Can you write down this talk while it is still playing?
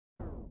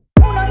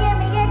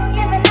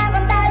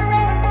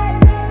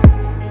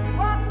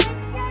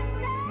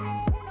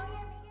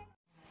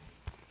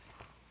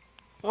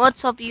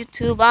What's up,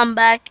 YouTube? I'm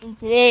back, and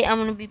today I'm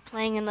gonna be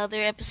playing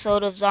another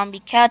episode of Zombie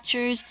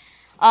Catchers.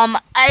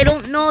 I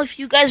don't know if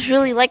you guys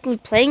really like me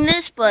playing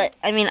this, but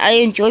I mean, I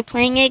enjoy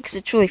playing it because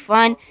it's really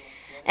fun.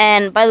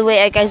 And by the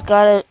way, I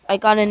got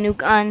a new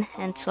gun,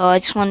 and so I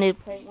just wanted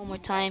to play it one more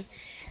time.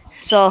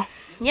 So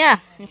yeah,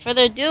 without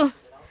further ado,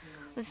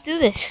 let's do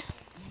this.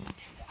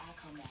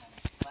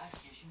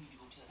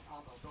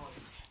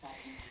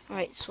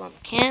 Alright,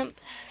 swamp camp,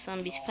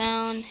 zombies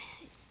found,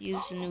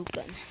 use the new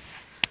gun.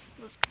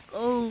 Let's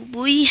go,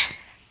 boy.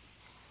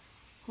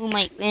 Who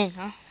might win,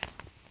 huh?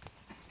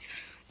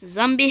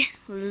 Zombie?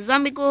 Will the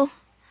zombie go?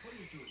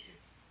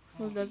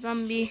 Will the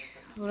zombie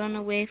run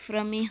away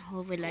from me,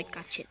 or will I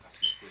catch it?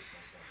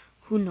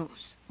 Who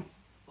knows?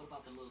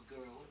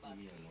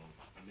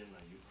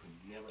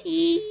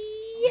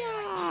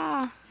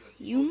 Yeah,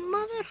 you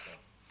mother.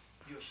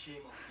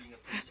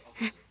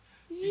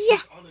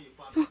 Yeah,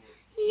 no,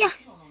 yeah,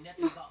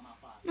 no,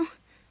 no,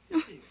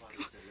 no,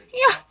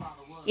 yeah.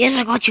 Yes,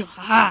 I got you.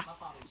 Haha.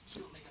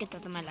 Get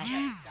out of my life.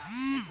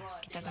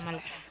 Get out of my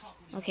life.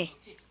 Okay.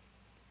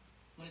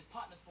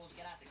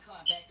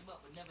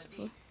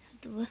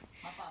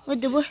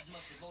 What the what?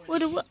 What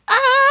the what?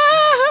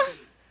 Ah!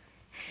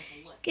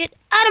 Get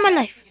out of my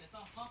life.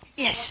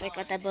 Yes, I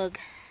got that bug.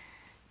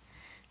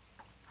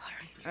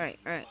 Alright.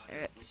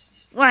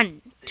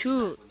 1,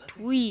 2,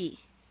 3.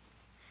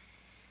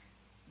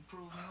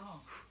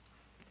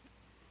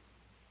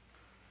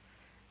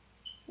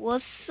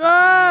 What's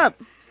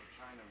up?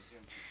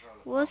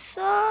 What's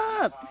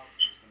up?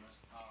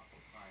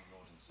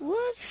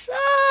 What's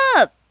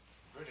up?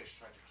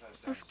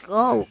 Let's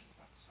go.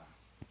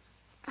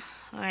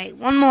 Alright,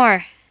 one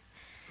more.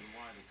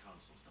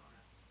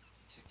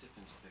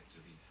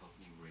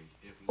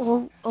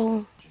 Oh.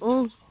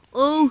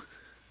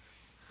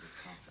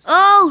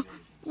 Oh,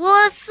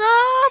 what's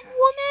up,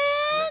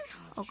 woman?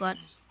 Oh, God.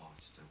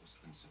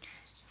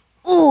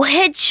 Oh,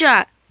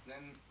 headshot.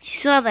 She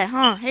saw that,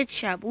 huh?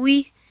 Headshot,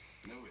 boy.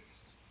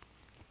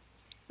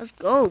 Let's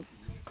go.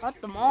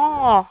 Caught them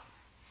all.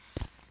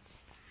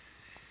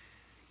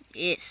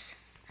 Yes.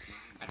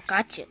 I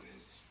got you.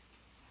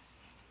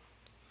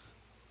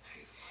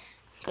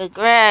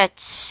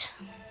 Congrats.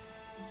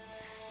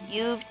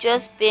 You've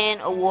just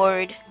been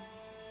awarded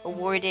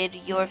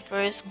your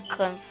first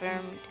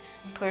confirmed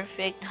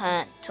perfect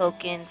hunt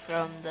token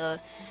from the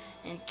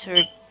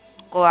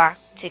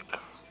intergalactic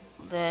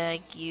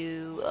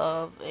league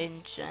of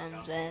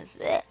engines.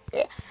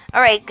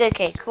 Alright, good.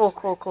 Okay,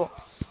 cool.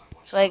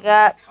 So I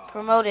got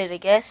promoted, I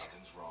guess.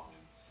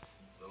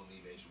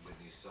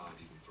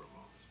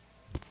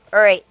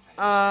 Alright,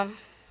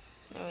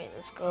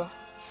 let's go.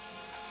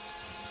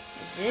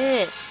 What's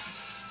this?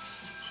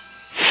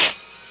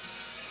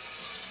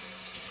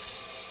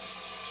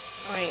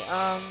 Alright,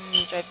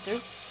 drive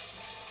through.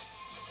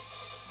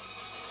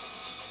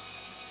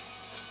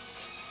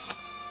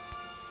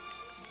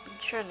 I'm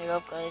turning it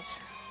up,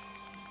 guys.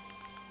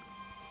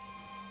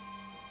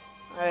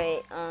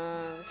 Alright,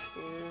 let's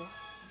do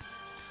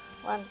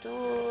 1,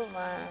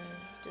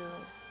 2.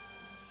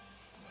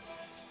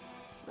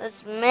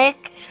 Let's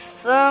make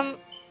some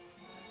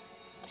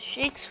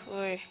shakes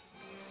for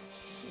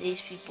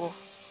these people.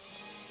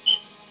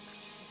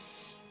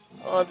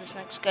 Oh, this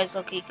next guy's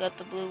lucky he got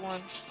the blue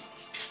one.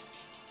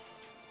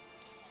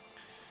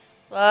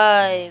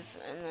 5,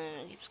 and then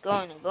it keeps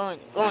going.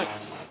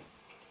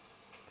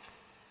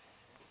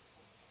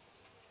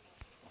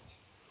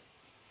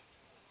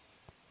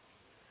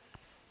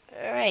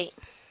 Alright.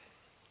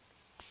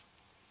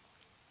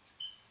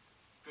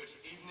 Good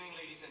evening,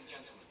 ladies and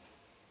gentlemen.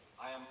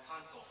 I am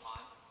Consul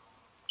Han.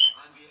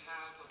 On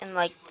behalf of And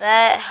like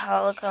that,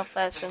 look how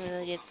fast I'm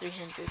gonna get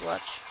 300.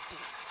 Watch.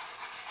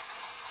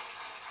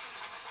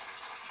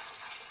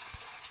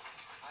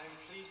 I am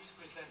pleased to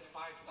present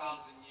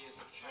 5,000 years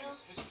of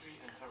China's history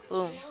and heritage.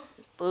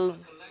 Boom.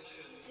 A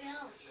collection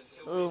which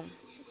until Boom.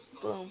 recently was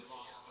not Boom.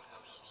 lost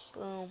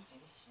forever. Boom.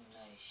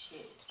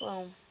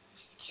 Boom.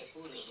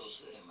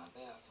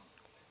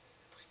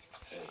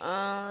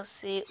 Let's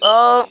see.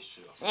 Oh,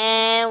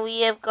 and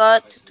we have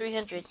got to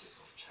 300.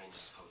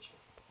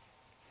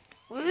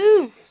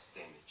 Woo!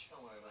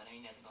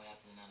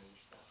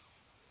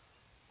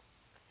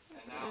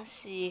 Let's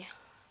see.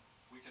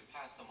 We can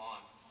pass them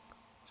on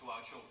to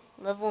our children.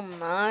 Level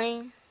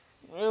 9?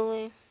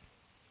 Really?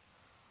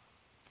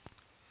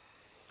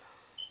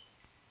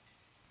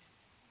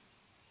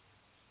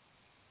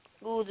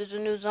 Ooh, there's a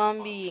new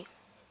zombie.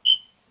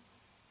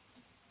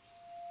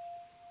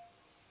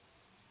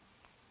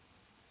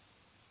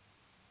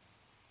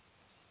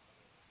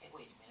 Hey,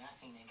 wait a minute. I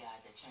seen that guy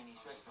at that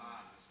Chinese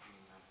restaurant. Has been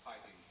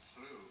fighting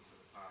flu for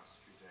the past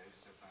few days,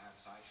 so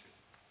perhaps I should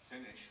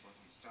finish what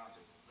he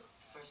started. Look,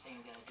 first thing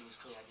we gotta do is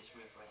clear out this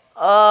riffraff.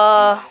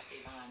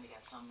 Stay behind, they got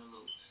something to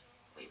lose.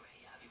 Wait right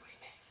here, I'll be right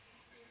back.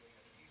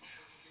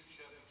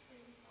 Future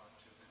between our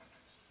two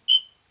countries.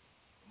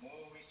 The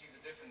more we see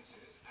the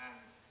differences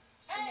and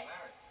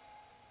similarity.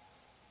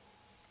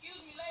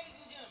 Excuse me, ladies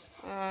and gentlemen.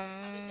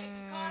 I'm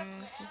Detective Carter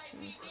from the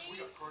LAPD. We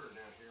got Carter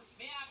down here.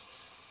 May I?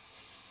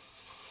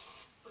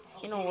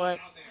 You know what?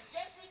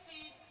 Just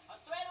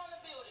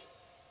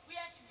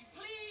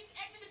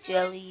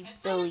Jelly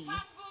Billy.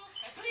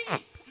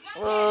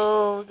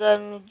 Whoa, we got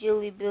a new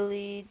Jelly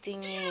Billy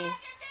thingy.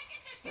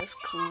 That's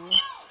cool.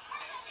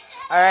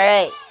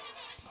 Alright.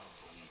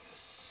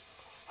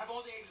 Have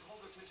all the agents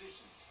hold their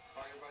positions.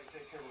 All right, everybody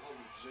take care of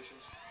holding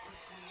positions.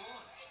 What's going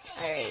on?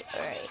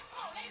 Alright.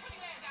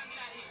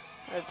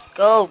 Let's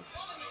go.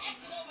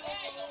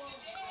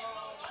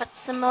 Catch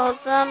some more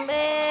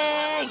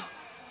zombie.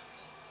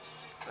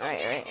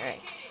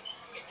 Alright.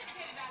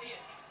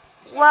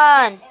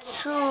 1,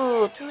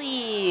 2,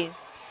 3.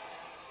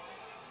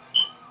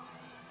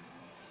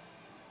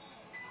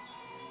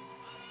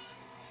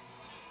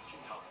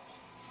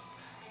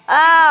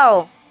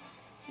 Ow!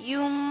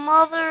 You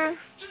mother...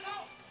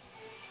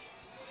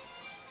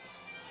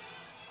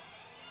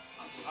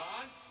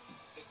 Han,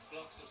 6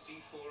 blocks of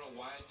C4 are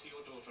wired to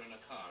your daughter in a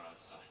car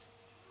outside.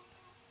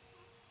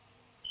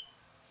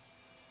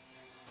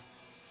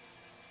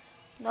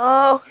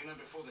 No. You know,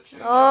 before the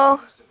change, No.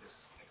 most of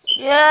this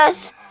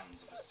Yes. in the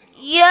hands of a single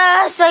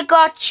Yes, I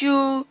got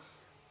you.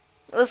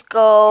 Let's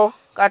go.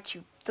 Got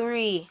you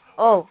 3.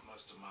 Oh.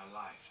 most of my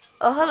life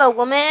to Oh, hello,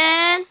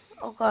 woman.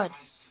 Oh, God.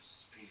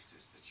 priceless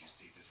pieces that you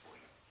see before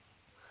you.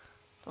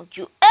 Don't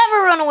you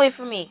ever run away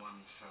from me.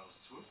 One fell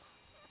swoop.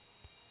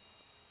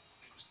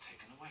 It was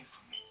taken away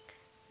from me.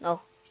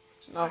 No.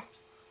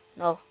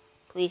 No.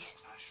 Please.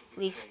 I shall be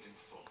Please. paid in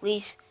full.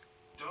 Please.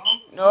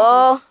 Don't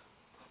No. move.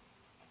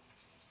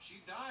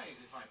 She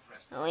dies if I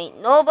press this. No, ain't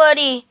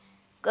nobody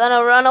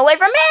gonna run away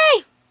from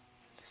me.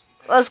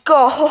 Let's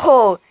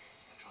go.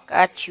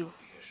 Got you.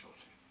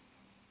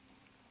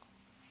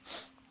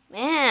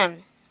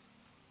 Man.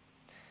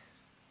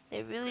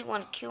 They really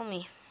want to kill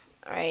me.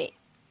 Alright.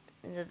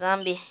 There's a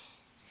zombie.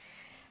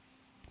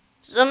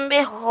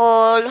 Zombie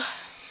hole.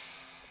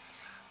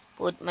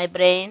 Put my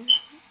brain.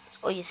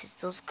 Oh, yes, it's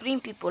those green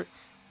people.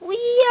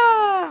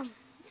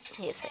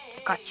 Yes,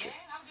 I got you.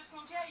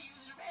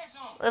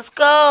 Let's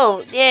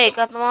go. Yeah,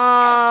 got them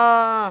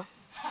all.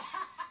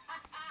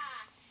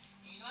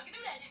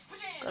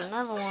 Got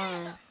another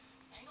one.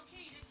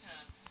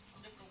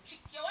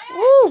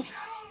 Woo.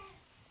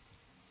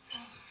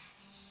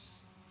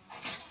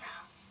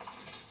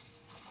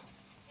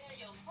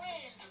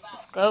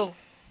 Let's go.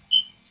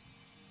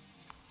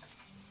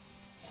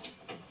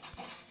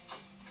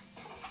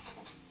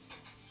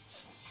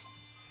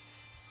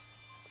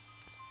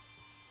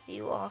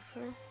 You offer?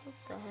 What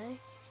the heck?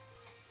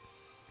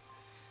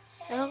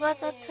 I don't got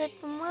that type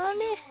of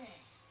money.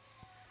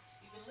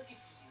 We've been looking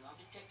for you. I'm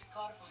Detective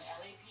Carter from the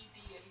LAPD.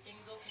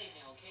 Everything's okay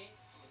now, okay?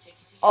 I'm gonna take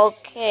you to your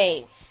Okay.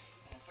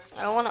 I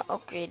don't want to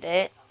upgrade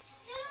it,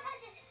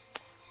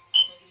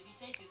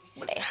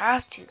 but I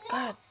have to.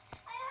 God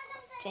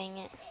dang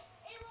it.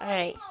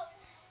 Alright.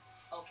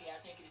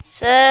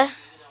 Sir.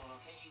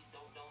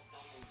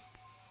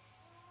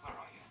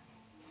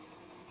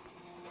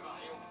 Where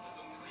are you?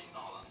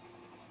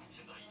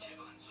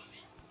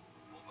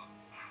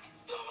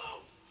 Don't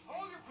move!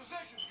 Hold your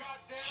positions,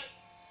 goddammit!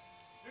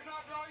 Do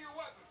not draw your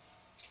weapons.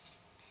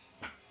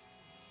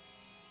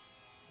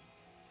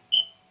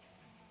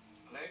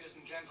 Ladies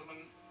and gentlemen,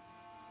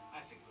 I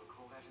think we'll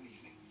call that an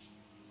evening.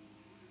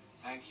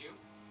 Thank you,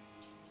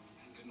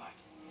 and good night.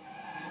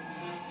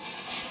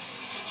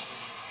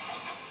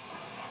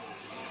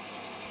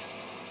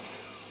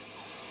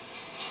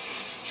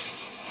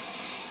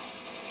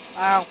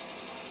 Wow.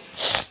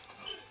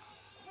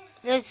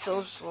 It's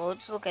so slow.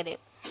 Just look at it.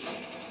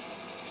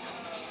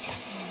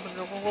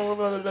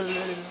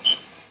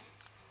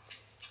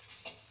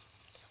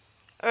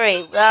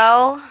 Alright,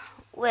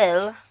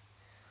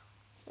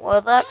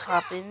 while that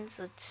happens,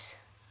 let's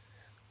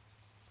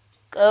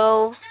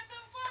go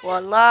to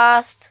our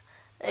last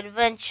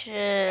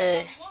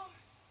adventure.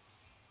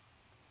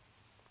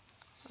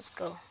 Let's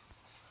go.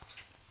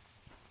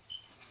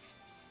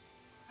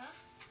 Huh?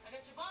 I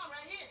got your bomb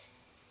right here.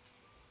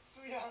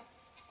 Sweetheart.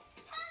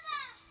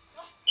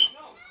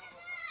 No.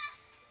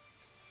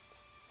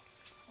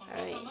 Wanna get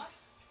Alright. somebody?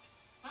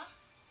 Huh?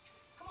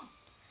 Come on.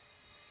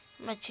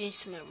 I'm gonna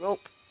change my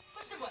rope.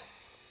 Push the button.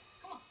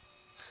 Come on.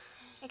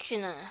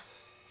 Actually, nah.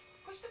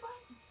 Push the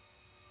button.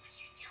 What are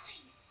you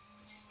doing?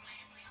 I'm just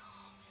playing with you.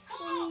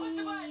 Come on, push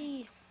the button.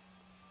 Whee.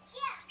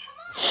 Yeah, come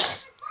on,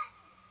 push the button.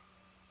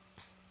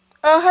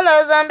 Oh, hello,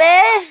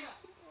 zombie.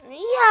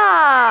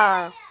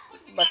 Yeah.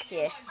 Back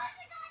here. Push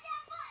the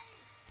goddamn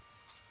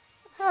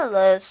button.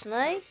 Hello,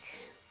 Snake.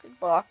 Good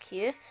back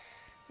here.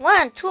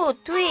 1, 2,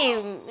 3.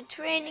 It's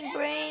raining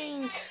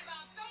brains.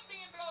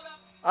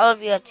 All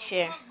of you have to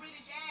share.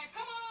 British ass.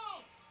 Come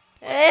on.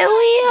 Hey,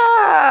 we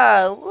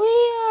are.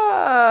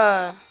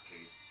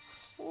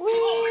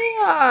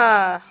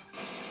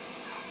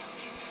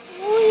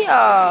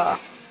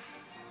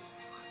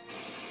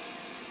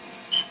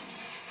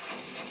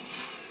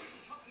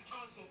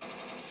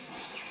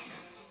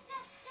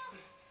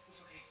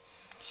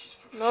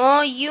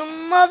 No, you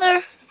mother.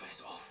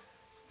 Device off.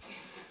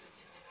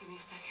 Just give me a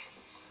second.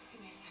 Just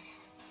give me a second.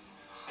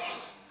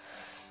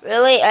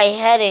 Really? I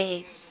had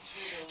a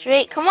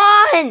straight. Come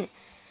on.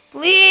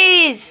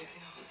 Please.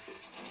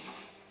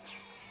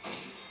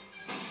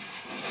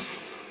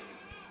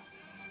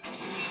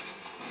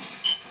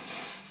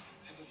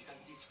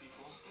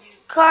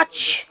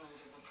 catch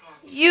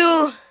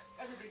you.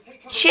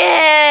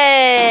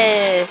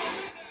 Chess.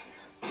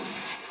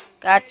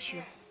 Got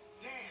you.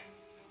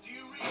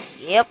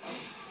 Yep.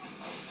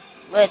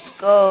 Let's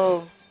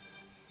go.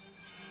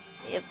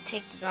 Yep,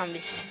 take the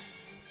zombies.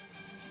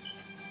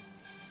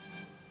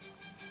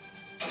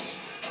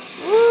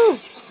 Woo!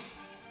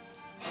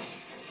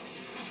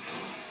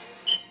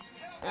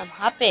 I'm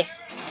happy. I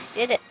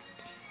did it.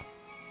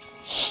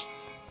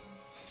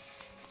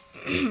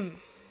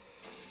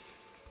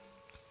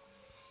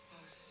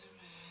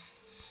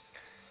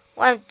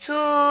 One, two,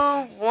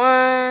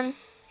 one,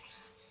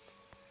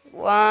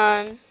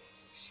 one.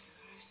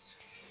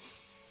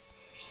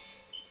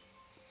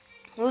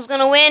 Who's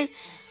gonna win?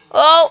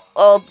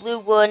 Oh, blue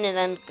won, and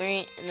then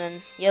green, and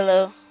then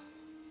yellow.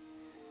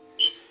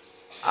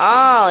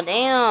 Oh,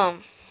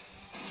 damn.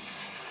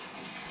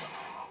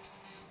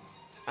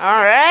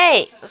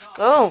 Alright, let's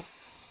go.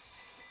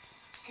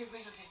 Get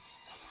rid of it.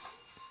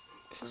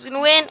 Who's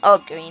gonna win? Oh,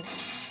 green.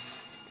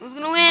 Who's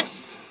gonna win?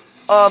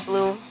 Oh,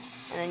 blue,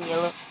 and then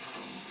yellow.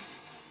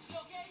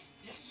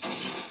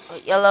 Oh,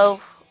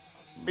 yellow,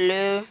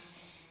 blue,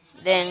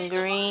 then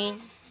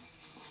green.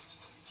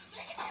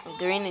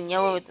 Green and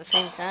yellow at the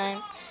same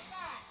time.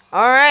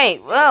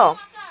 Alright, well.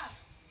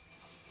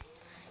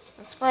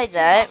 Let's buy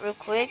that real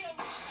quick.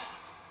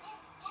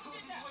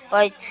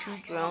 Buy 2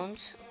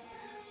 drones.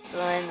 So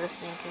then this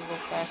thing can go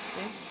faster.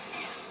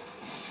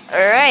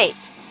 Alright.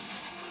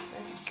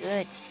 That's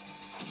good.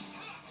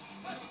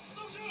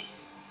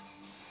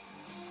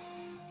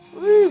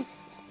 Woo!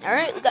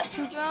 Alright, we got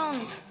 2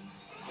 drones.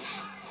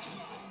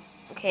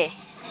 Okay.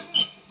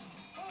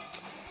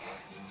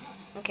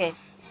 Okay,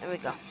 there we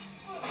go.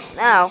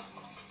 Now,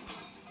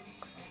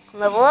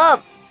 level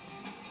up.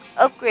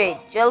 Upgrade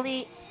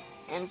jelly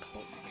and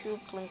 2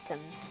 plankton.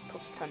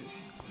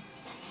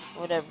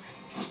 Whatever.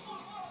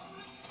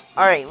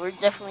 Alright, we're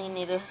definitely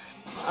need to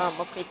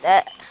upgrade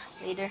that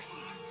later.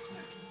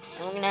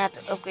 And we're gonna have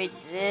to upgrade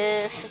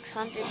this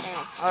 600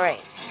 now.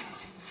 Alright.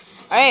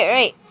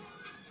 Alright.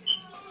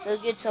 So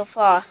good so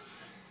far.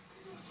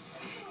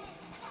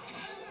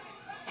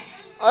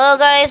 Well,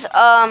 guys,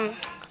 I'm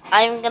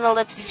gonna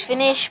let this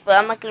finish, but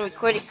I'm not gonna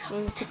record it because it's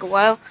gonna take a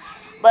while.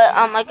 But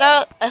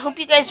I hope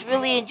you guys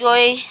really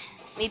enjoy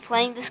me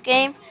playing this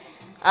game.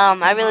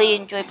 I really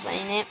enjoy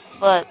playing it.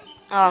 But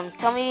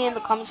tell me in the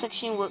comment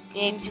section what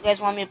games you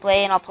guys want me to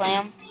play, and I'll play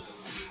them.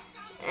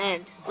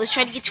 And let's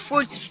try to get to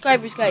 40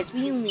 subscribers, guys.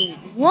 We need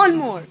one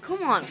more.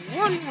 Come on,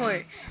 one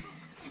more.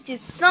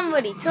 Just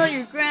somebody tell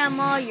your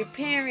grandma, your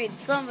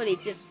parents, somebody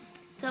just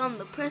tell them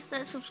to press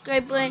that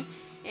subscribe button.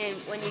 And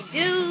when you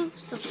do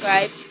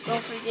subscribe,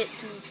 don't forget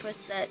to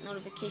press that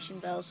notification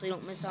bell so you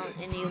don't miss out on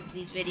any of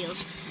these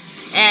videos.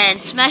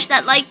 And smash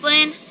that like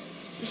button.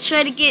 Let's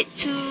try to get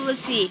to, let's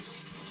see,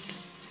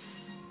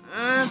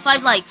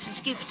 5 likes. Let's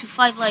get to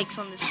 5 likes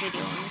on this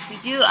video. And if we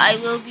do, I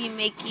will be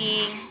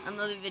making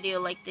another video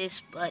like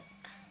this, but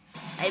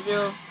I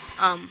will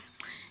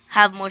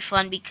have more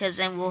fun because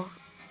then we'll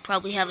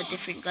probably have a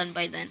different gun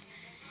by then.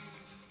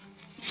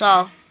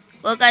 So,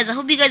 well, guys, I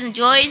hope you guys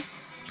enjoyed.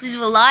 Please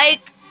leave a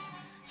like,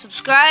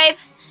 subscribe,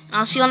 and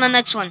I'll see you on the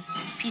next one.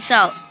 Peace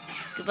out.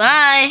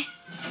 Goodbye.